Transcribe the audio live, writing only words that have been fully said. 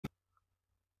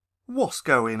What's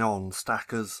going on,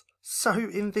 stackers? So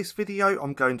in this video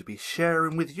I'm going to be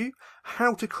sharing with you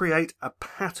how to create a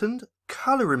patterned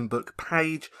colouring book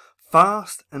page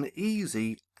fast and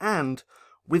easy and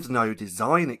with no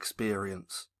design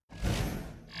experience.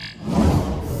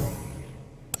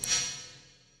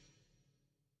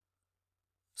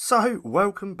 So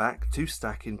welcome back to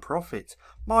StackinProfit.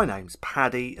 My name's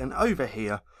Paddy and over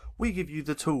here we give you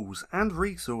the tools and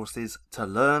resources to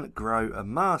learn, grow and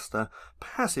master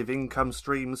passive income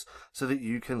streams so that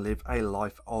you can live a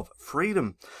life of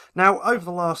freedom. Now, over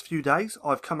the last few days,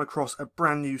 I've come across a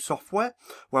brand new software.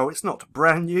 Well, it's not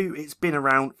brand new, it's been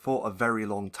around for a very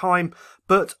long time,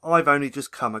 but I've only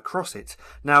just come across it.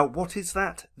 Now, what is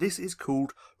that? This is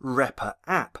called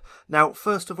repper.app. Now,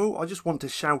 first of all, I just want to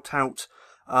shout out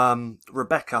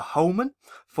Rebecca Holman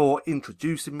for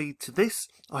introducing me to this.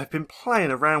 I've been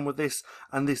playing around with this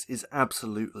and this is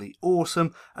absolutely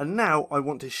awesome, and now I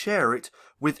want to share it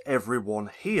with everyone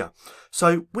here.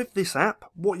 So with this app,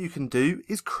 what you can do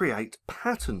is create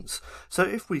patterns. So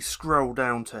if we scroll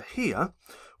down to here,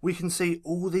 we can see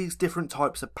all these different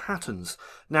types of patterns.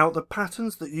 Now, the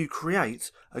patterns that you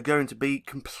create are going to be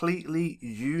completely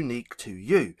unique to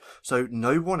you, so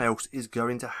no one else is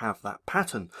going to have that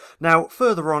pattern. Now,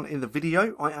 further on in the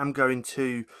video, I am going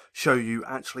to show you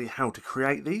actually how to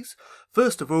create these.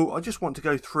 First of all, I just want to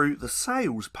go through the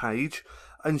sales page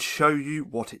and show you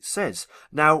what it says.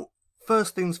 Now,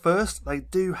 first things first, they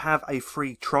do have a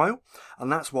free trial,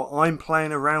 and that's what I'm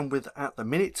playing around with at the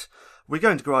minute. We're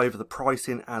going to go over the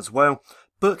pricing as well,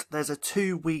 but there's a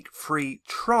 2-week free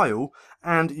trial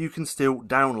and you can still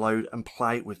download and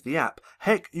play with the app.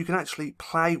 Heck, you can actually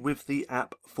play with the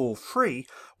app for free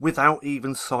without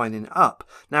even signing up.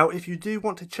 Now, if you do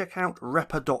want to check out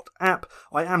repper.app,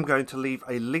 I am going to leave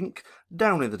a link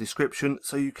down in the description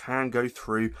so you can go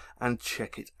through and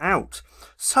check it out.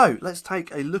 So let's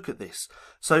take a look at this.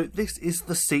 So this is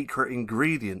the secret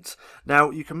ingredient. Now,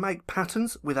 you can make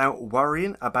patterns without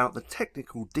worrying about the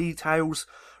technical details.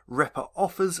 Repper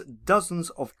offers dozens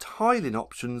of tiling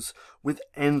options with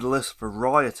endless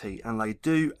variety, and they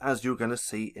do, as you're going to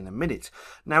see in a minute.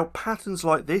 Now, patterns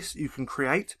like this you can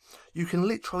create. You can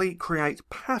literally create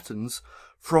patterns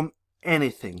from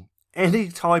anything. Any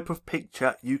type of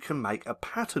picture you can make a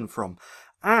pattern from,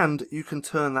 and you can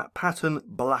turn that pattern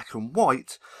black and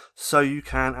white so you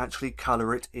can actually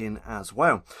colour it in as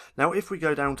well. Now, if we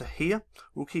go down to here,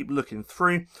 we'll keep looking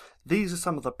through. These are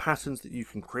some of the patterns that you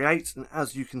can create, and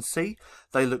as you can see,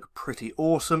 they look pretty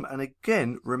awesome. And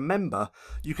again, remember,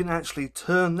 you can actually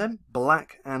turn them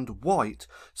black and white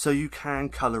so you can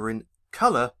colour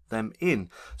them in.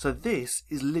 So this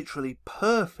is literally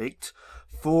perfect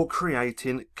for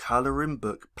creating colouring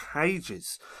book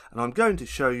pages, and I'm going to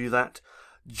show you that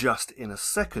just in a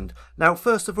second. Now,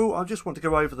 first of all, I just want to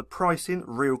go over the pricing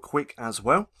real quick as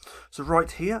well. So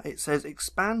right here it says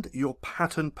expand your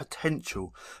pattern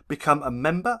potential, become a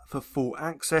member for full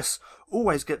access,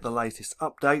 always get the latest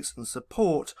updates and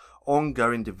support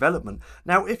ongoing development.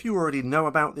 Now, if you already know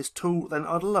about this tool, then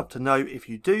I'd love to know if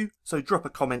you do, so drop a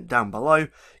comment down below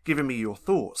giving me your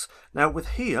thoughts. Now,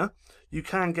 with here you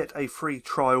can get a free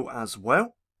trial as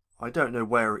well. I don't know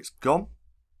where it's gone.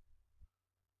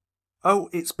 Oh,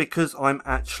 it's because I'm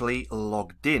actually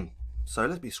logged in. So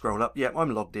let me scroll up. Yeah,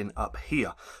 I'm logged in up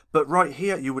here. But right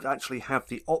here, you would actually have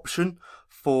the option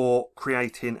for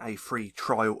creating a free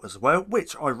trial as well,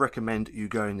 which I recommend you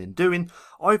going and doing.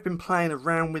 I've been playing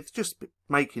around with just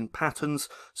making patterns,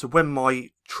 so when my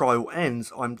trial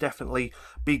ends, I'm definitely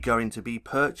going to be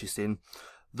purchasing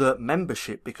the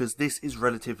membership because this is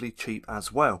relatively cheap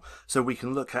as well. So we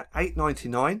can look at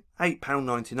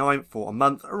 £8.99 for a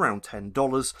month, around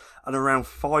 $10, and around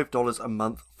 $5 a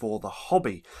month for the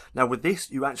hobby. Now, with this,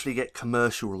 you actually get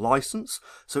commercial license,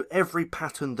 so every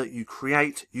pattern that you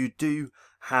create, you do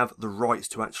have the rights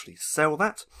to actually sell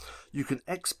that. You can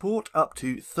export up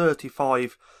to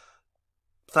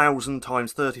 35,000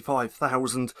 times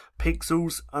 35,000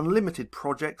 pixels, unlimited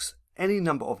projects, any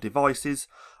number of devices,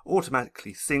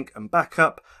 automatically sync and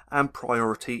backup, and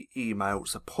priority email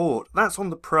support. That's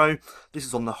on the Pro. This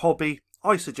is on the hobby.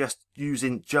 I suggest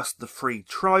using just the free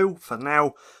trial for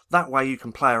now. That way you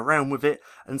can play around with it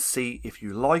and see if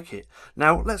you like it.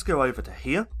 Now, let's go over to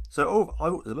here. So,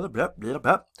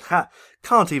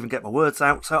 can't even get my words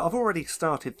out. So I've already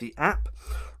started the app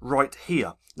right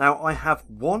here. Now, I have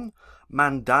one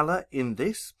mandala in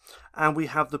this, and we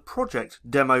have the project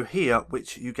demo here,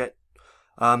 which you get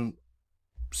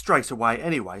straight away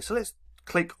anyway. So let's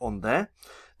click on there.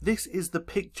 This is the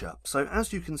picture. So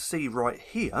as you can see right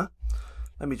here,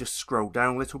 let me just scroll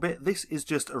down a little bit. This is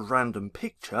just a random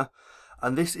picture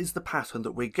and this is the pattern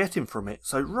that we're getting from it.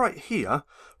 So right here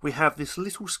we have this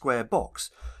little square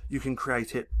box. You can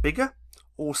create it bigger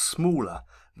or smaller.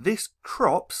 This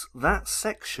crops that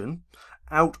section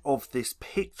out of this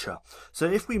picture. So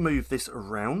if we move this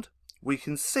around, we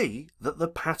can see that the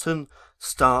pattern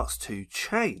starts to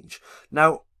change.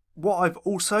 Now, what I've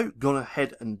also gone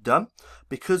ahead and done,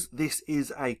 because this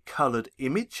is a coloured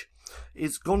image,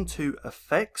 is gone to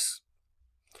Effects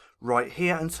right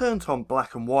here and turned on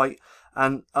black and white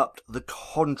and upped the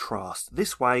contrast.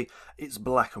 This way it's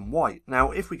black and white.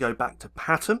 Now if we go back to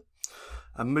pattern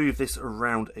and move this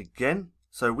around again,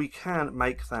 so we can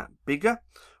make that bigger,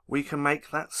 we can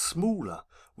make that smaller.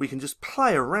 We can just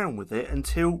play around with it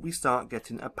until we start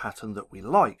getting a pattern that we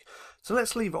like. So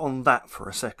let's leave it on that for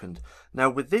a second. Now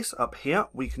with this up here,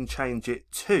 we can change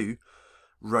it to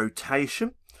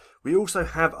rotation. We also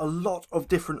have a lot of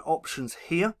different options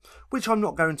here, which I'm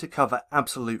not going to cover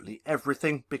absolutely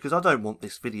everything because I don't want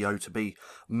this video to be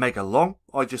mega long.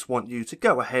 I just want you to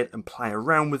go ahead and play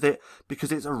around with it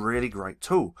because it's a really great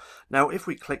tool. Now if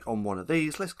we click on one of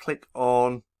these, let's click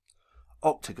on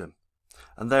octagon.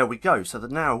 And there we go. So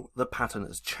that now the pattern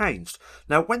has changed.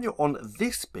 Now when you're on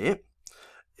this bit,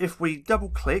 if we double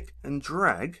click and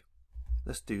drag,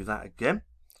 let's do that again,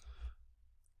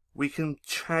 we can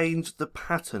change the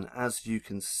pattern as you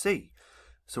can see.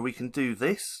 So we can do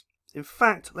this. In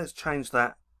fact, let's change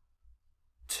that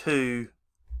to,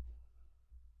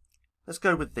 let's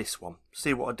go with this one,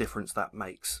 see what a difference that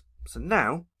makes. So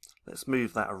now let's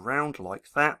move that around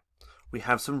like that. We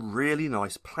have some really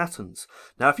nice patterns.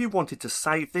 Now if you wanted to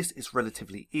save this, it's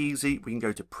relatively easy. We can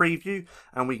go to preview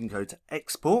and we can go to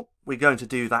export. We're going to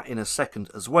do that in a second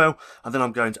as well, and then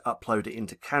I'm going to upload it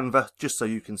into Canva just so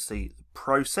you can see the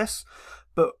process.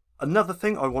 But another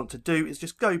thing I want to do is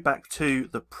just go back to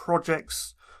the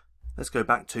projects. Let's go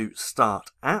back to Start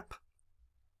App.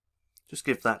 Just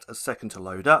give that a second to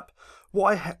load up.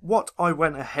 What I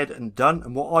went ahead and done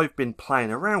and what I've been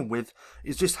playing around with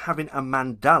is just having a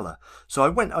mandala. So I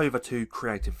went over to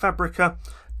Creative Fabrica,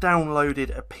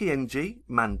 downloaded a PNG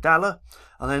mandala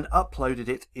and then uploaded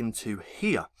it into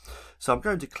here. So I'm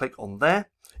going to click on there.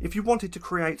 If you wanted to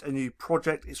create a new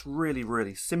project, it's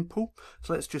really simple.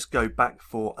 So let's just go back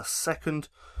for a second,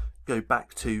 go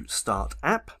back to Start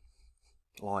App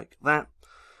like that.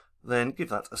 Then give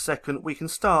that a second. We can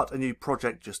start a new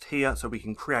project just here. So we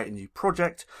can create a new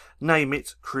project, name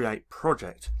it Create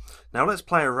Project. Now let's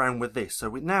play around with this. So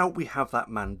now we have that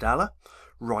mandala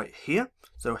right here.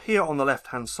 So here on the left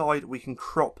hand side, we can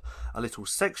crop a little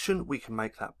section. We can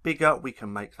make that bigger. We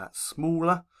can make that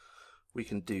smaller. We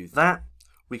can do that.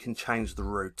 We can change the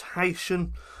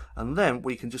rotation and then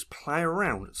we can just play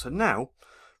around. So now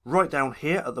right down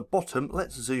here at the bottom,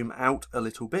 let's zoom out a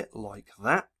little bit like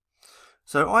that.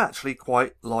 So I actually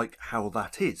quite like how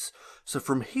that is. So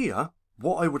from here,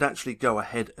 what I would actually go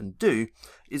ahead and do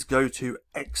is go to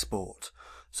export.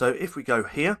 So if we go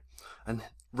here and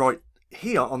right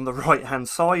here on the right hand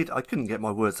side, I couldn't get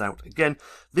my words out again,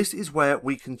 this is where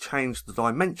we can change the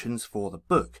dimensions for the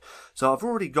book. So I've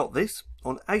already got this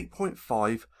on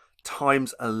 8.5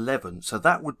 times 11. So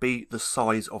that would be the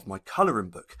size of my colouring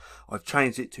book. I've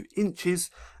changed it to inches.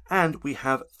 And we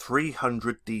have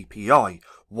 300 dpi,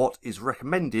 what is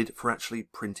recommended for actually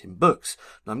printing books.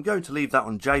 Now I'm going to leave that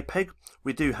on JPEG.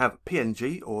 We do have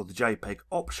PNG or the JPEG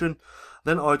option.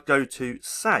 Then I'd go to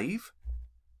save,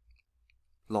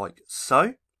 like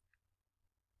so.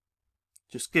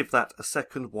 Just give that a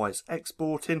second while it's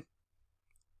exporting.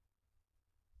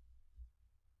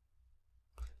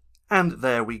 And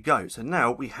there we go. So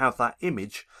now we have that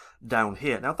image down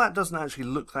here. Now that doesn't actually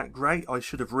look that great. I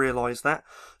should have realized that.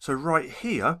 So right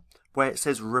here where it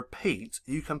says repeat,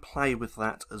 you can play with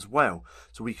that as well.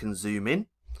 So we can zoom in,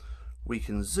 we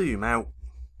can zoom out.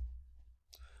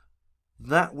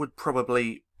 That would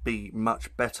probably be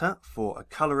much better for a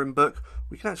colouring book.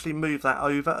 We can actually move that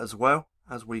over as well,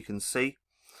 as we can see.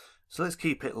 So let's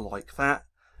keep it like that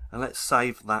and let's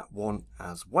save that one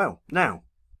as well. Now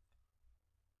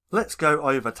let's go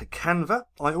over to Canva.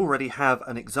 I already have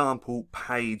an example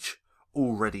page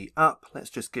already up. Let's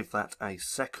just give that a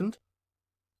second.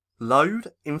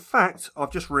 Load. In fact,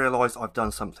 I've just realised I've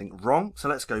done something wrong. So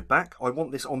let's go back. I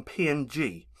want this on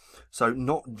PNG, so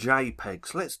not JPEG.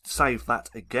 So let's save that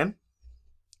again.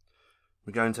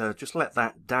 We're going to just let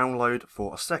that download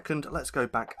for a second. Let's go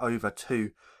back over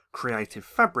to Creative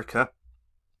Fabrica.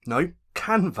 No,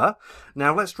 Canva.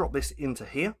 Now let's drop this into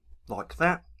here like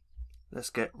that.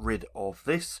 Let's get rid of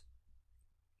this.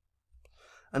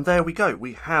 And there we go.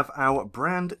 We have our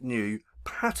brand new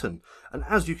pattern. And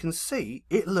as you can see,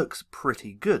 it looks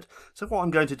pretty good. So what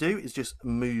I'm going to do is just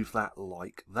move that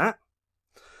like that.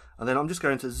 And then I'm just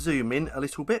going to zoom in a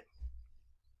little bit.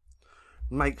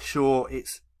 Make sure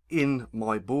it's in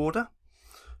my border.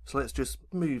 So let's just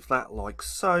move that like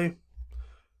so.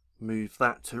 Move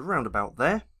that to around about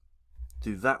there.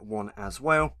 Do that one as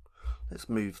well. Let's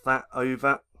move that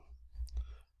over.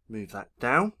 Move that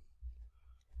down.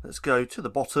 Let's go to the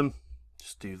bottom.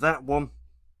 Just do that one.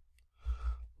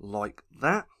 Like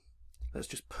that. Let's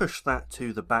just push that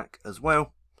to the back as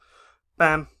well.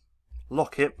 Bam.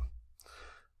 Lock it.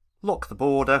 Lock the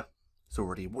border. It's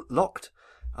already locked.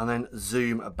 And then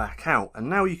zoom back out. And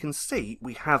now you can see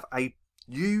we have a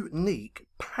unique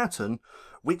pattern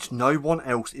which no one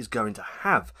else is going to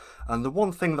have. And the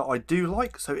one thing that I do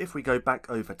like, so if we go back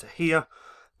over to here,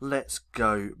 let's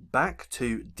go back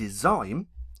to design.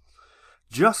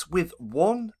 Just with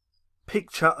one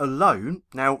picture alone,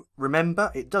 now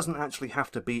remember it doesn't actually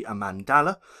have to be a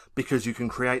mandala because you can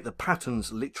create the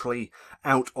patterns literally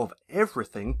out of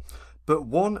everything, but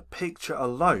one picture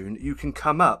alone you can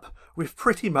come up with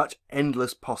pretty much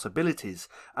endless possibilities.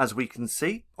 As we can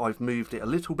see, I've moved it a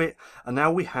little bit and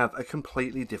now we have a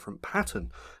completely different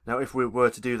pattern. Now if we were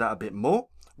to do that a bit more,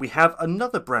 we have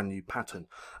another brand new pattern,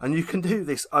 and you can do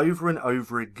this over and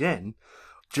over again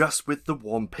just with the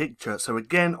one picture. So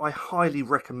again, I highly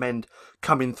recommend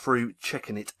coming through,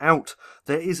 checking it out.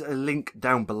 There is a link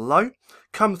down below.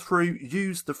 Come through,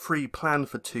 use the free plan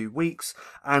for 2 weeks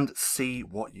and see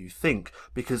what you think,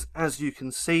 because as you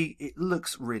can see, it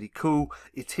looks really cool.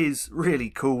 It is really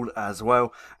cool as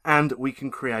well, and we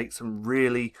can create some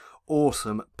really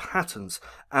awesome patterns,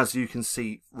 as you can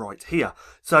see right here.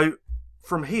 So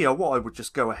from here, what I would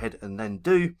just go ahead and then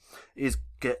do is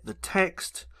get the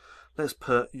text. Let's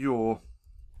put your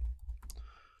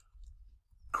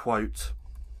quote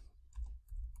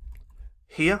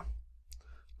here.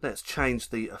 Let's change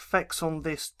the effects on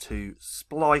this to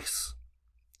splice.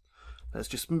 Let's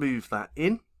just move that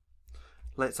in.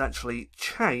 Let's actually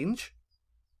change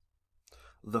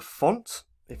the font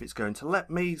if it's going to let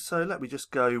me. So let me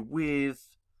just go with,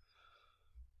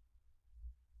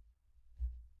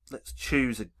 let's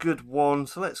choose a good one.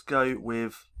 So let's go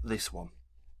with this one.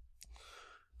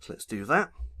 So let's do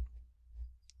that.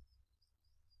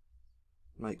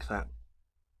 Make that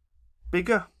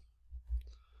bigger.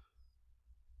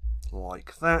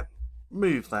 Like that.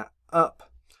 Move that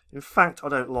up. In fact, I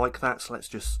don't like that, so let's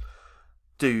just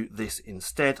do this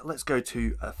instead. Let's go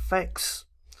to effects.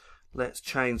 Let's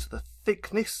change the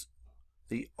thickness,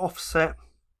 the offset.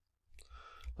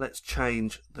 Let's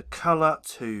change the color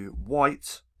to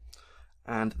white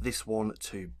and this one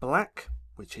to black,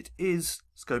 which it is.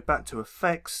 Let's go back to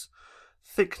effects,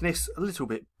 thickness a little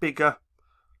bit bigger,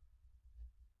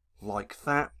 like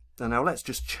that. And now let's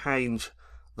just change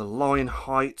the line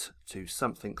height to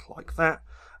something like that,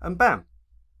 and bam,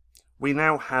 we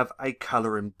now have a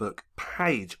colouring book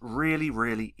page.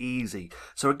 Really easy.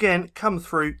 So again, come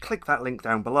through, click that link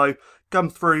down below, come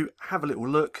through, have a little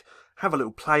look, have a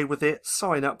little play with it,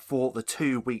 sign up for the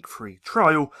 2-week free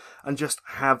trial and just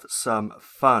have some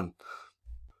fun.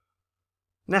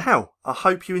 Now, I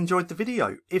hope you enjoyed the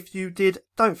video. If you did,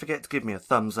 don't forget to give me a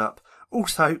thumbs up.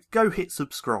 Also, go hit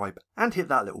subscribe and hit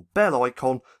that little bell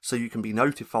icon so you can be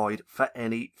notified for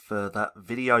any further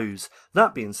videos.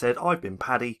 That being said, I've been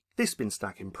Paddy, this has been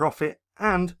StackinProfit,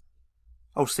 and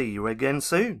I'll see you again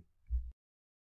soon.